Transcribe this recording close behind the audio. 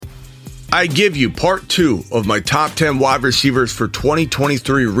I give you part 2 of my top 10 wide receivers for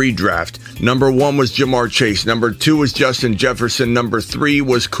 2023 redraft. Number 1 was Ja'Marr Chase. Number 2 was Justin Jefferson. Number 3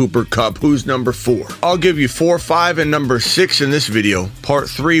 was Cooper Kupp. Who's number 4? I'll give you 4, 5, and number 6 in this video. Part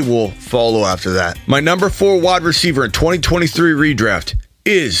 3 will follow after that. My number 4 wide receiver in 2023 redraft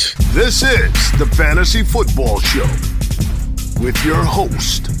is... This is the Fantasy Football Show with your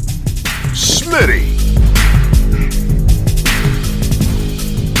host, Smitty.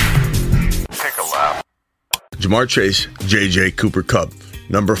 Take a lap. Ja'Marr Chase, JJ, Cooper Kupp.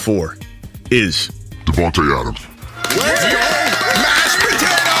 Number 4 is... Davante Adams.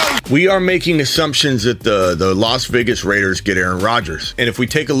 We are making assumptions that the Las Vegas Raiders get Aaron Rodgers. And if we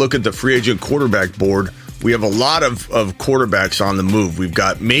take a look at the free agent quarterback board, we have a lot of quarterbacks on the move. We've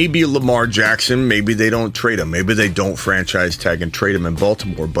got maybe Lamar Jackson. Maybe they don't trade him. Maybe they don't franchise tag and trade him in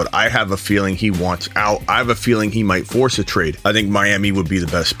Baltimore. But I have a feeling he wants out. I have a feeling he might force a trade. I think Miami would be the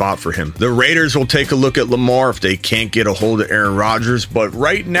best spot for him. The Raiders will take a look at Lamar if they can't get a hold of Aaron Rodgers. But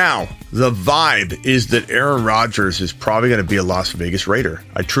right now, the vibe is that Aaron Rodgers is probably going to be a Las Vegas Raider.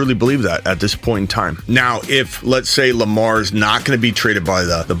 I truly believe that at this point in time. Now, if, let's say, Lamar's not going to be traded by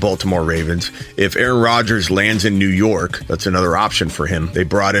the Baltimore Ravens, if Aaron Rodgers lands in New York, that's another option for him. They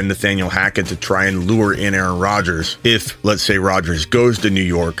brought in Nathaniel Hackett to try and lure in Aaron Rodgers. If, let's say, Rodgers goes to New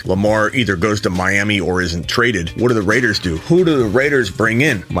York, Lamar either goes to Miami or isn't traded, what do the Raiders do? Who do the Raiders bring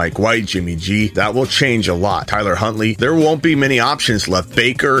in? Mike White, Jimmy G. That will change a lot. Tyler Huntley. There won't be many options left.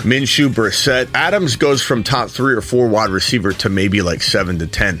 Baker, Minshew, Brissett. Adams goes from top 3 or 4 wide receiver to maybe like 7 to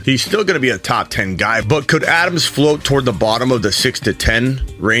 10. He's still going to be a top 10 guy, but could Adams float toward the bottom of the 6 to 10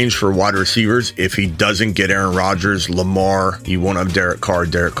 range for wide receivers if he doesn't get Aaron Rodgers, Lamar? He won't have Derek Carr.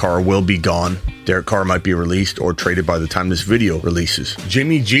 Derek Carr will be gone. Derek Carr might be released or traded by the time this video releases.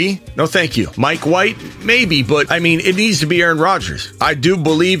 Jimmy G? No, thank you. Mike White? Maybe, but I mean, it needs to be Aaron Rodgers. I do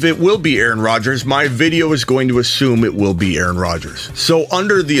believe it will be Aaron Rodgers. My video is going to assume it will be Aaron Rodgers. So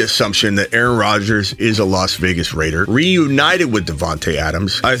under the assumption that Aaron Rodgers is a Las Vegas Raider, reunited with Davante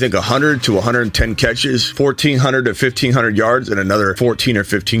Adams, I think 100 to 110 catches, 1,400 to 1,500 yards, and another 14 or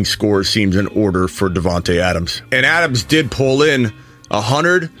 15 scores seems in order for Davante Adams. And Adams did pull in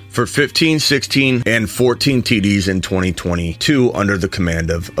 100 for 15, 16, and 14 TDs in 2022 under the command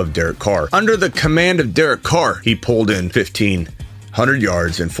of Derek Carr. Under the command of Derek Carr, he pulled in 1,500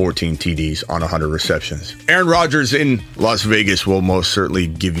 yards and 14 TDs on 100 receptions. Aaron Rodgers in Las Vegas will most certainly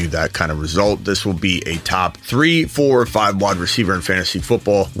give you that kind of result. This will be a top 3, 4, or 5 wide receiver in fantasy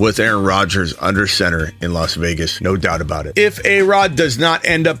football with Aaron Rodgers under center in Las Vegas. No doubt about it. If A-Rod does not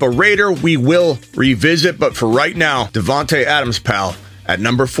end up a Raider, we will revisit. But for right now, Davante Adams, pal, at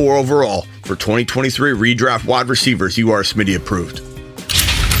number 4 overall for 2023 redraft wide receivers, you are Smitty approved.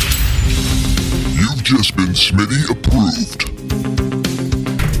 You've just been Smitty approved.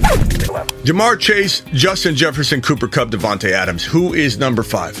 Ja'Marr Chase, Justin Jefferson, Cooper Kupp, Davante Adams. Who is number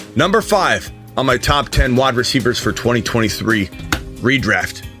 5? Number 5 on my top 10 wide receivers for 2023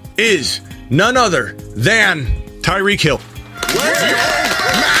 redraft is none other than Tyreek Hill.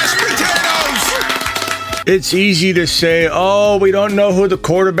 It's easy to say, oh, we don't know who the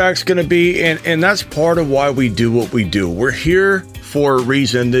quarterback's going to be, and that's part of why we do what we do. We're here for a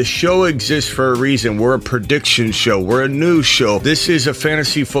reason. This show exists for a reason. We're a prediction show. We're a news show. This is a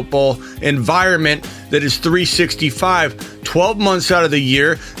fantasy football environment that is 365, 12 months out of the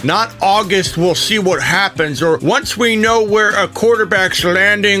year. Not August, we'll see what happens, or once we know where a quarterback's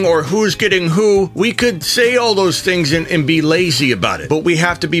landing or who's getting who, we could say all those things and be lazy about it. But we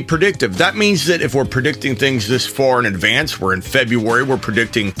have to be predictive. That means that if we're predicting things this far in advance, we're in February, we're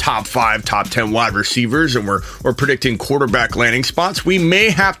predicting top 5, top 10 wide receivers, and we're predicting quarterback landing spots, we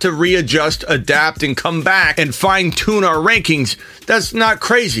may have to readjust, adapt, and come back and fine-tune our rankings. That's not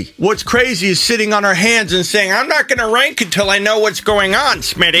crazy. What's crazy is sitting on our hands and saying, I'm not going to rank until I know what's going on,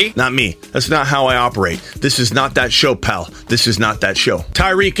 Smitty. Not me. That's not how I operate. This is not that show, pal. This is not that show.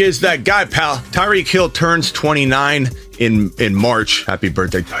 Tyreek is that guy, pal. Tyreek Hill turns 29 in March. Happy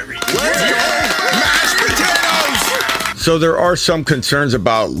birthday, Tyreek. So there are some concerns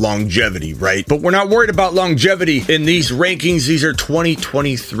about longevity, right? But we're not worried about longevity in these rankings. These are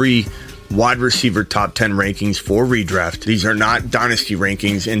 2023 wide receiver top 10 rankings for redraft. These are not dynasty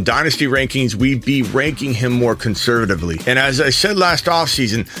rankings. In dynasty rankings, we'd be ranking him more conservatively. And as I said last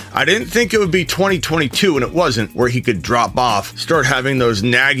offseason, I didn't think it would be 2022, and it wasn't, where he could drop off, start having those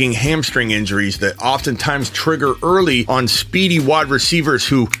nagging hamstring injuries that oftentimes trigger early on speedy wide receivers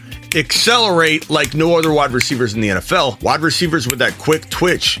who accelerate like no other wide receivers in the NFL. Wide receivers with that quick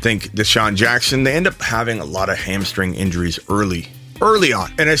twitch, think Deshaun Jackson, they end up having a lot of hamstring injuries early early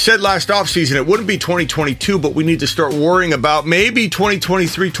on. And I said last offseason it wouldn't be 2022, but we need to start worrying about maybe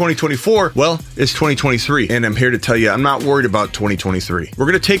 2023, 2024. Well, it's 2023, and I'm here to tell you I'm not worried about 2023. We're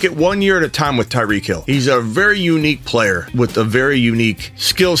going to take it 1 year at a time with Tyreek Hill. He's a very unique player with a very unique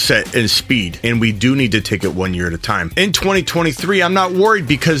skill set and speed, and we do need to take it 1 year at a time. In 2023, I'm not worried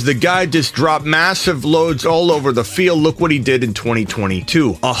because the guy just dropped massive loads all over the field. Look what he did in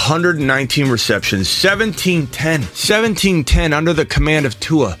 2022. 119 receptions, 17-10 under the command of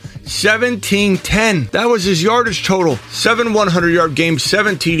Tua. 17-10. That was his yardage total. 7 100-yard games,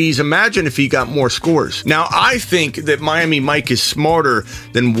 7 TDs. Imagine if he got more scores. Now, I think that Miami Mike is smarter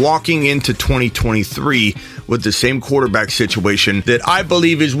than walking into 2023 with the same quarterback situation that I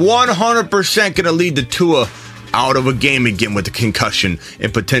believe is 100% going to lead to Tua out of a game again with a concussion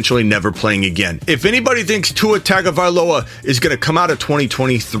and potentially never playing again. If anybody thinks Tua Tagovailoa is going to come out of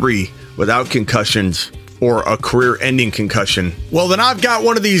 2023 without concussions or a career-ending concussion, well, then I've got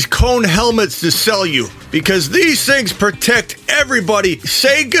one of these cone helmets to sell you, because these things protect everybody.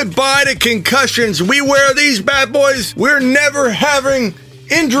 Say goodbye to concussions. We wear these bad boys. We're never having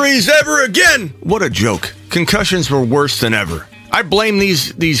injuries ever again. What a joke. Concussions were worse than ever. I blame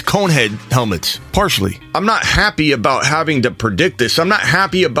these cone head helmets, partially. I'm not happy about having to predict this. I'm not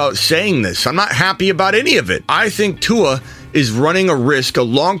happy about saying this. I'm not happy about any of it. I think Tua is running a risk, a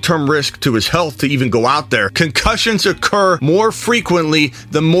long-term risk to his health to even go out there. Concussions occur more frequently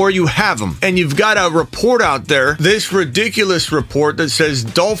the more you have them. And you've got a report out there, this ridiculous report that says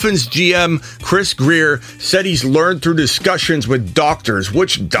Dolphins GM Chris Grier said he's learned through discussions with doctors.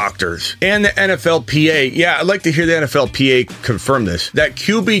 Which doctors? And the NFLPA. Yeah, I'd like to hear the NFLPA confirm this. That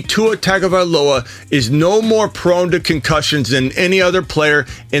QB Tua Tagovailoa is no more prone to concussions than any other player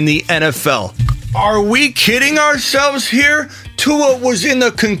in the NFL. Are we kidding ourselves here? Tua was in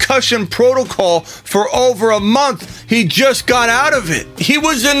the concussion protocol for over a month. He just got out of it. He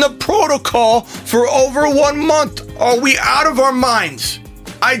was in the protocol for over 1 month. Are we out of our minds?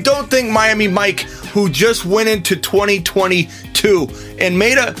 I don't think Miami Mike, who just went into 2022 and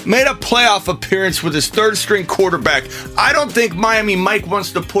made a playoff appearance with his third-string quarterback, I don't think Miami Mike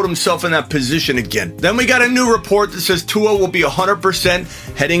wants to put himself in that position again. Then we got a new report that says Tua will be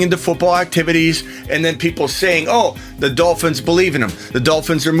 100% heading into football activities, and then people saying, oh, the Dolphins believe in him. The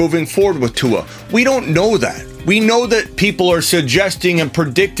Dolphins are moving forward with Tua. We don't know that. We know that people are suggesting and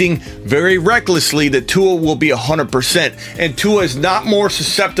predicting very recklessly that Tua will be 100%, and Tua is not more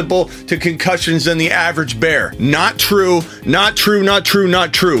susceptible to concussions than the average bear. Not true, not true, not true,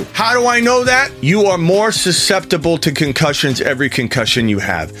 not true. How do I know that? You are more susceptible to concussions every concussion you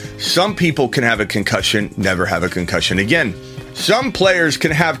have. Some people can have a concussion, never have a concussion again. Some players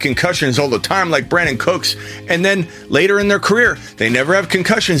can have concussions all the time, like Brandon Cooks, and then later in their career, they never have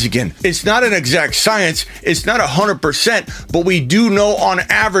concussions again. It's not an exact science. It's not 100%, but we do know on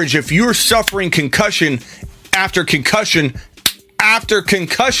average, if you're suffering concussion after concussion,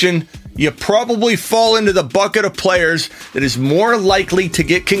 you probably fall into the bucket of players that is more likely to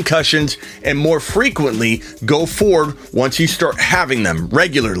get concussions and more frequently go forward once you start having them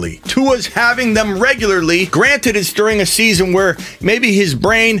regularly. Tua's having them regularly. Granted, it's during a season where maybe his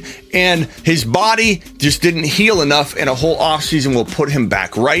brain and his body just didn't heal enough, and a whole offseason will put him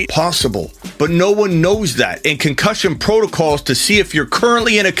back right. Possible. But no one knows that. And concussion protocols to see if you're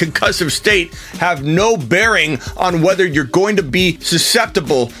currently in a concussive state have no bearing on whether you're going to be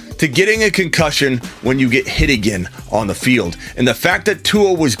susceptible to getting a concussion when you get hit again on the field. And the fact that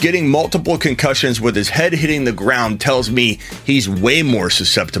Tua was getting multiple concussions with his head hitting the ground tells me he's way more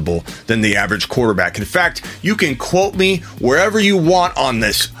susceptible than the average quarterback. In fact, you can quote me wherever you want on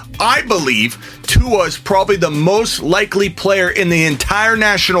this. I believe Tua is probably the most likely player in the entire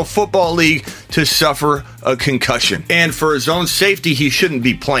National Football League to suffer a concussion. And for his own safety, he shouldn't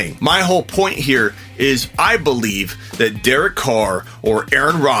be playing. My whole point here is I believe that Derek Carr or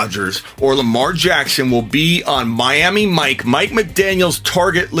Aaron Rodgers or Lamar Jackson will be on Miami Mike McDaniel's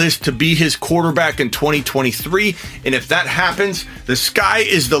target list to be his quarterback in 2023. And if that happens, the sky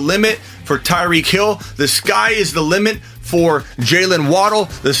is the limit for Tyreek Hill. The sky is the limit for Jalen Waddle.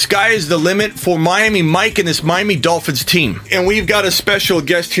 The sky is the limit for Miami Mike and this Miami Dolphins team. And we've got a special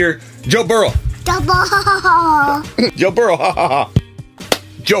guest here, Joe Burrow. Joe Burrow, ha ha ha.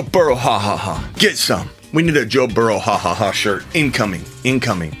 Joe Burrow, ha ha ha. Get some. We need a Joe Burrow, ha ha ha shirt. Incoming.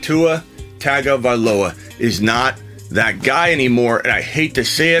 Tua Tagovailoa is not that guy anymore, and I hate to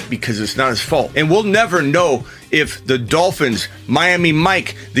say it because it's not his fault. And we'll never know if the Dolphins, Miami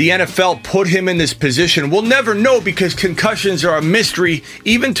Mike, the NFL put him in this position. We'll never know because concussions are a mystery,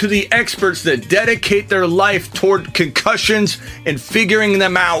 even to the experts that dedicate their life toward concussions and figuring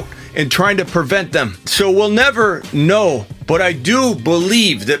them out and trying to prevent them. So we'll never know, but I do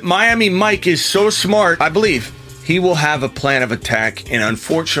believe that Miami Mike is so smart. I believe he will have a plan of attack, and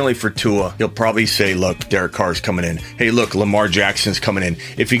unfortunately for Tua, he'll probably say, look, Derek Carr's coming in. Hey, look, Lamar Jackson's coming in.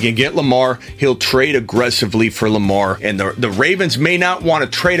 If he can get Lamar, he'll trade aggressively for Lamar, and the Ravens may not want to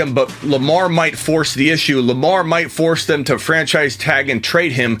trade him, but Lamar might force the issue. Lamar might force them to franchise tag and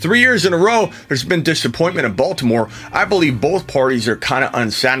trade him. 3 years in a row, there's been disappointment in Baltimore. I believe both parties are kind of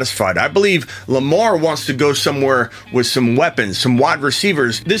unsatisfied. I believe Lamar wants to go somewhere with some weapons, some wide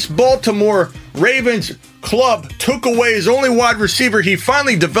receivers. This Baltimore Ravens club took away his only wide receiver he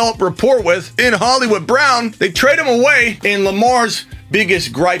finally developed rapport with in Hollywood Brown. They trade him away, and Lamar's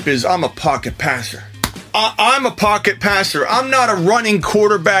biggest gripe is, I'm a pocket passer. I'm a pocket passer. I'm not a running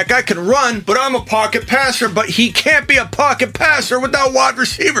quarterback. I can run, but I'm a pocket passer. But he can't be a pocket passer without wide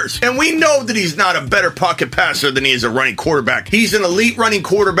receivers. And we know that he's not a better pocket passer than he is a running quarterback. He's an elite running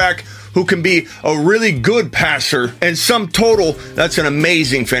quarterback who can be a really good passer. And sum total, that's an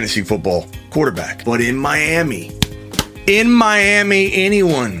amazing fantasy football quarterback. But in Miami,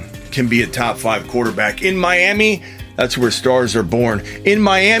 anyone can be a top 5 quarterback. In Miami, that's where stars are born. In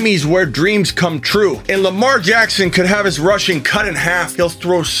Miami's where dreams come true. And Lamar Jackson could have his rushing cut in half. He'll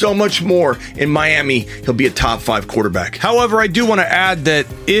throw so much more. In Miami, he'll be a top 5 quarterback. However, I do want to add that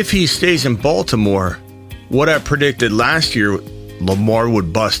if he stays in Baltimore, what I predicted last year, Lamar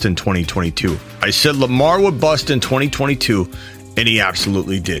would bust in 2022. I said Lamar would bust in 2022, and he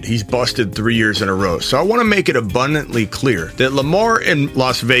absolutely did. He's busted 3 years in a row. So I want to make it abundantly clear that Lamar in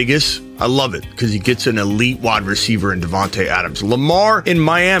Las Vegas, I love it because he gets an elite wide receiver in Davante Adams. Lamar in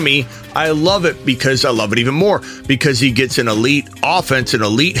Miami, I love it because I love it even more because he gets an elite offense, an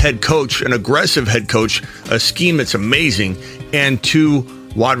elite head coach, an aggressive head coach, a scheme that's amazing, and 2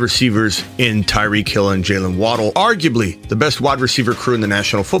 wide receivers in Tyreek Hill and Jalen Waddle, arguably the best wide receiver crew in the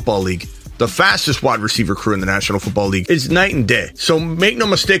National Football League. The fastest wide receiver crew in the National Football League. Is night and day. So make no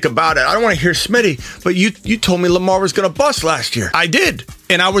mistake about it. I don't want to hear Smitty, but you told me Lamar was going to bust last year. I did,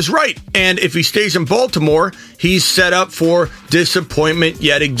 and I was right. And if he stays in Baltimore, he's set up for disappointment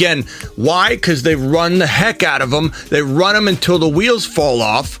yet again. Why? Because they run the heck out of him. They run him until the wheels fall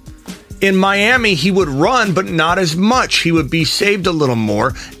off. In Miami, he would run, but not as much. He would be saved a little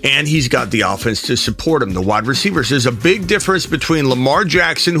more, and he's got the offense to support him. The wide receivers. There's a big difference between Lamar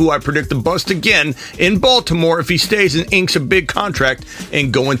Jackson, who I predict to bust again in Baltimore if he stays and inks a big contract,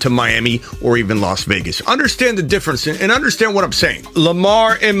 and going to Miami or even Las Vegas. Understand the difference and understand what I'm saying.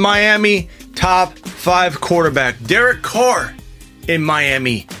 Lamar in Miami, top 5 quarterback. Derek Carr in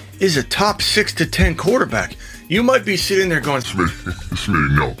Miami is a top 6 to 10 quarterback. You might be sitting there going,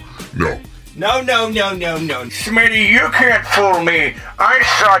 Smitty, no. No. Smitty, you can't fool me. I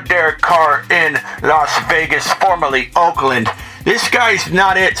saw Derek Carr in Las Vegas, formerly Oakland. This guy's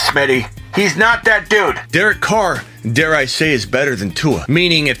not it, Smitty. He's not that dude. Derek Carr, dare I say, is better than Tua.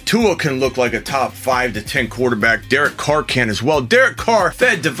 Meaning if Tua can look like a top 5 to 10 quarterback, Derek Carr can as well. Derek Carr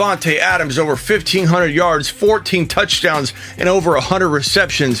fed Davante Adams over 1,500 yards, 14 touchdowns, and over 100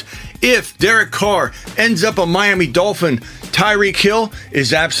 receptions. If Derek Carr ends up a Miami Dolphin, Tyreek Hill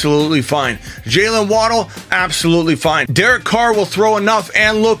is absolutely fine. Jalen Waddle, absolutely fine. Derek Carr will throw enough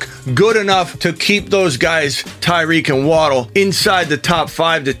and look good enough to keep those guys, Tyreek and Waddle, inside the top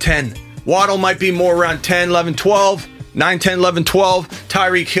 5 to 10. Waddle might be more around 10, 11, 12. 9, 10, 11, 12,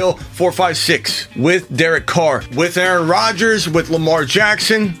 Tyreek Hill, 4, 5, 6. With Derek Carr, with Aaron Rodgers, with Lamar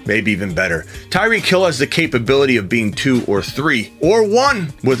Jackson, maybe even better. Tyreek Hill has the capability of being 2 or 3 or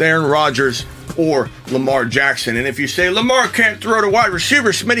 1 with Aaron Rodgers or Lamar Jackson. And if you say Lamar can't throw to wide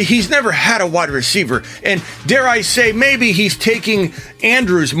receiver, Smitty, he's never had a wide receiver. And dare I say, maybe he's taking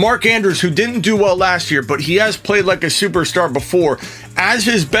Mark Andrews, who didn't do well last year, but he has played like a superstar before, as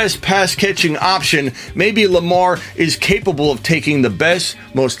his best pass catching option. Maybe Lamar is capable of taking the best,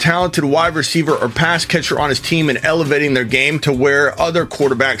 most talented wide receiver or pass catcher on his team and elevating their game to where other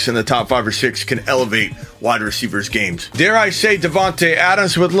quarterbacks in the top 5 or 6 can elevate wide receivers' games. Dare I say Davante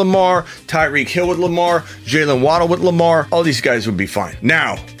Adams with Lamar, Tyreek Hill with Lamar, Jalen Waddle with Lamar, all these guys would be fine.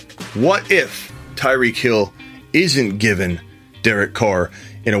 Now, what if Tyreek Hill isn't given Derek Carr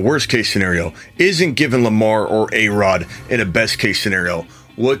in a worst case scenario, isn't given Lamar or A-Rod in a best case scenario?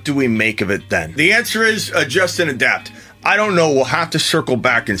 What do we make of it then? The answer is adjust and adapt. I don't know. We'll have to circle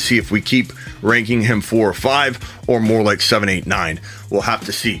back and see if we keep ranking him 4 or 5 or more like 7, 8, 9. We'll have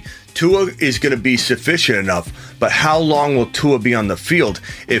to see. Tua is going to be sufficient enough, but how long will Tua be on the field?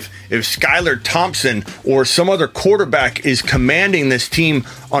 If Skylar Thompson or some other quarterback is commanding this team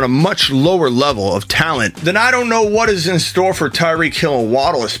on a much lower level of talent, then I don't know what is in store for Tyreek Hill and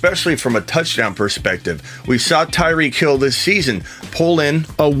Waddle, especially from a touchdown perspective. We saw Tyreek Hill this season pull in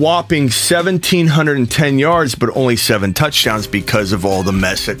a whopping 1,710 yards, but only 7 touchdowns because of all the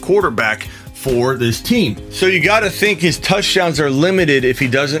mess at quarterback for this team. So you got to think his touchdowns are limited if he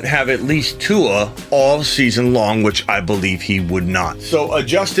doesn't have at least Tua all season long, which I believe he would not. So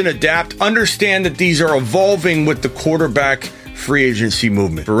adjust and adapt. Understand that these are evolving with the quarterback free agency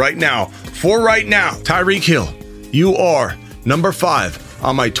movement. For right now, Tyreek Hill, you are number 5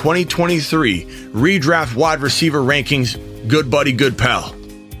 on my 2023 redraft wide receiver rankings. Good buddy, good pal.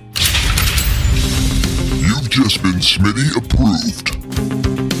 You've just been Smitty approved.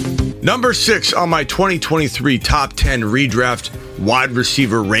 Number 6 on my 2023 top 10 redraft wide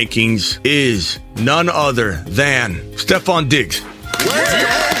receiver rankings is none other than Stephon Diggs. Where's your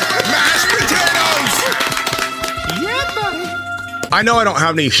mashed potatoes? Yeah, buddy. I know I don't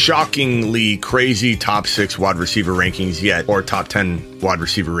have any shockingly crazy top 6 wide receiver rankings yet, or top 10 wide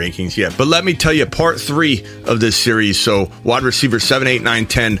receiver rankings yet, but let me tell you, part 3 of this series, so wide receiver 7, 8, 9,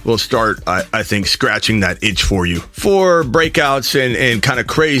 10 will start, I think, scratching that itch for you for breakouts and kind of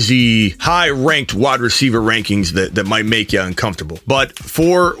crazy high-ranked wide receiver rankings that might make you uncomfortable. But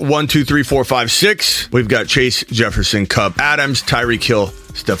for 1, 2, 3, 4, 5, 6, we've got Chase, Jefferson, Kupp, Adams, Tyreek Hill,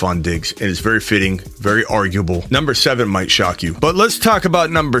 Stephon Diggs, and it's very fitting, very arguable. Number 7 might shock you, but let's talk about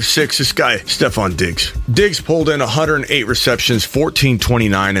number 6, this guy, Stephon Diggs. Diggs pulled in 108 receptions,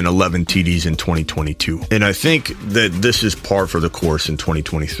 1429, and 11 TDs in 2022, and I think that this is par for the course in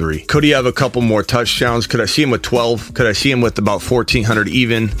 2023. Could he have a couple more touchdowns? Could I see him with 12? Could I see him with about 1,400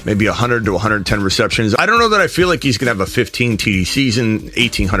 even, maybe 100 to 110 receptions? I don't know that I feel like he's going to have a 15 TD season,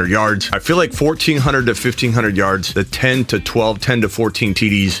 1,800 yards. I feel like 1,400 to 1,500 yards, the 10 to 12, 10 to 14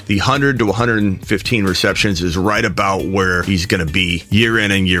 TDs, the 100 to 115 receptions is right about where he's going to be year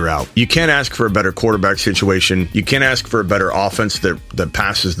in and year out. You can't ask for a better quarterback situation. You can't ask for a better offense that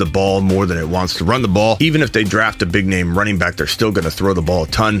passes the ball more than it wants to run the ball. Even if they draft a big name running back, they're still going to throw the ball a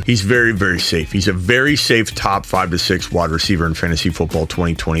ton. He's very, very safe. He's a very safe top 5 to 6 wide receiver in fantasy football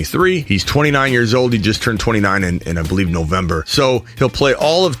 2023. He's 29 years old. He just turned 29 in I believe, November. So he'll play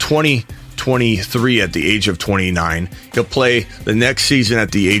all of 2023 at the age of 29. He'll play the next season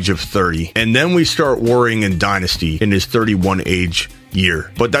at the age of 30. And then we start worrying in Dynasty in his 31 age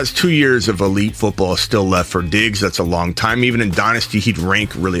year. But that's 2 years of elite football still left for Diggs. That's a long time. Even in Dynasty, he'd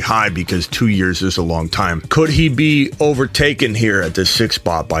rank really high because 2 years is a long time. Could he be overtaken here at the 6th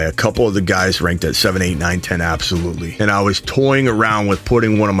spot by a couple of the guys ranked at 7, 8, 9, 10? Absolutely. And I was toying around with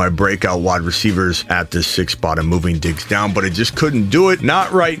putting one of my breakout wide receivers at this 6th spot and moving Diggs down, but I just couldn't do it.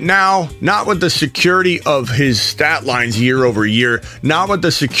 Not right now. Not with the security of his stat lines year over year. Not with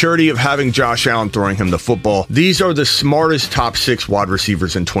the security of having Josh Allen throwing him the football. These are the smartest top 6 wide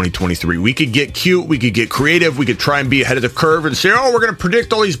receivers in 2023. We could get cute, we could get creative, we could try and be ahead of the curve and say, oh, we're going to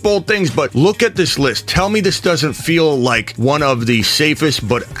predict all these bold things, but look at this list. Tell me this doesn't feel like one of the safest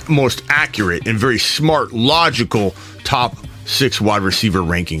but most accurate and very smart, logical top 6 wide receiver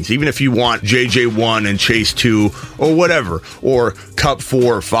rankings. Even if you want JJ 1 and Chase 2 or whatever, or Kupp 4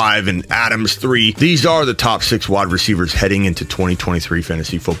 or 5 and Adams 3, these are the top 6 wide receivers heading into 2023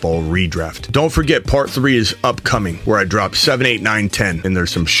 fantasy football redraft. Don't forget, part 3 is upcoming, where I drop 7, 8, 9, 10, and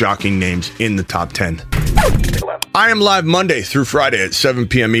there's some shocking names in the top 10. I am live Monday through Friday at 7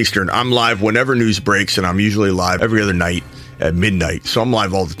 p.m. Eastern. I'm live whenever news breaks, and I'm usually live every other night at midnight, so I'm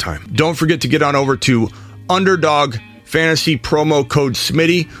live all the time. Don't forget to get on over to Underdog Fantasy. Promo code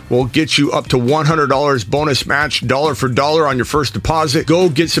Smitty will get you up to $100 bonus match, dollar for dollar on your first deposit. Go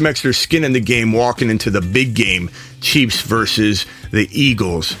get some extra skin in the game walking into the big game, Chiefs versus the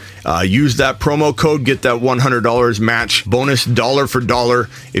Eagles. Use that promo code, get that $100 match bonus, dollar for dollar.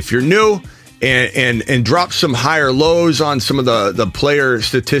 If you're new, and drop some higher lows on some of the player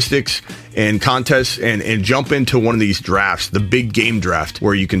statistics and contests and jump into one of these drafts, the big game draft,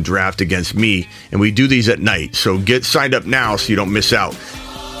 where you can draft against me. And we do these at night. So get signed up now so you don't miss out.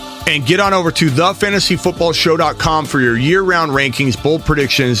 And get on over to thefantasyfootballshow.com for your year-round rankings, bold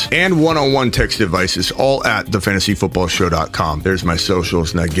predictions, and one-on-one text devices, all at thefantasyfootballshow.com. There's my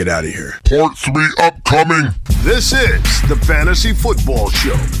socials. Now get out of here. Part 3 upcoming. This is the Fantasy Football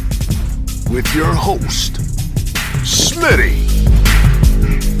Show with your host, Smitty.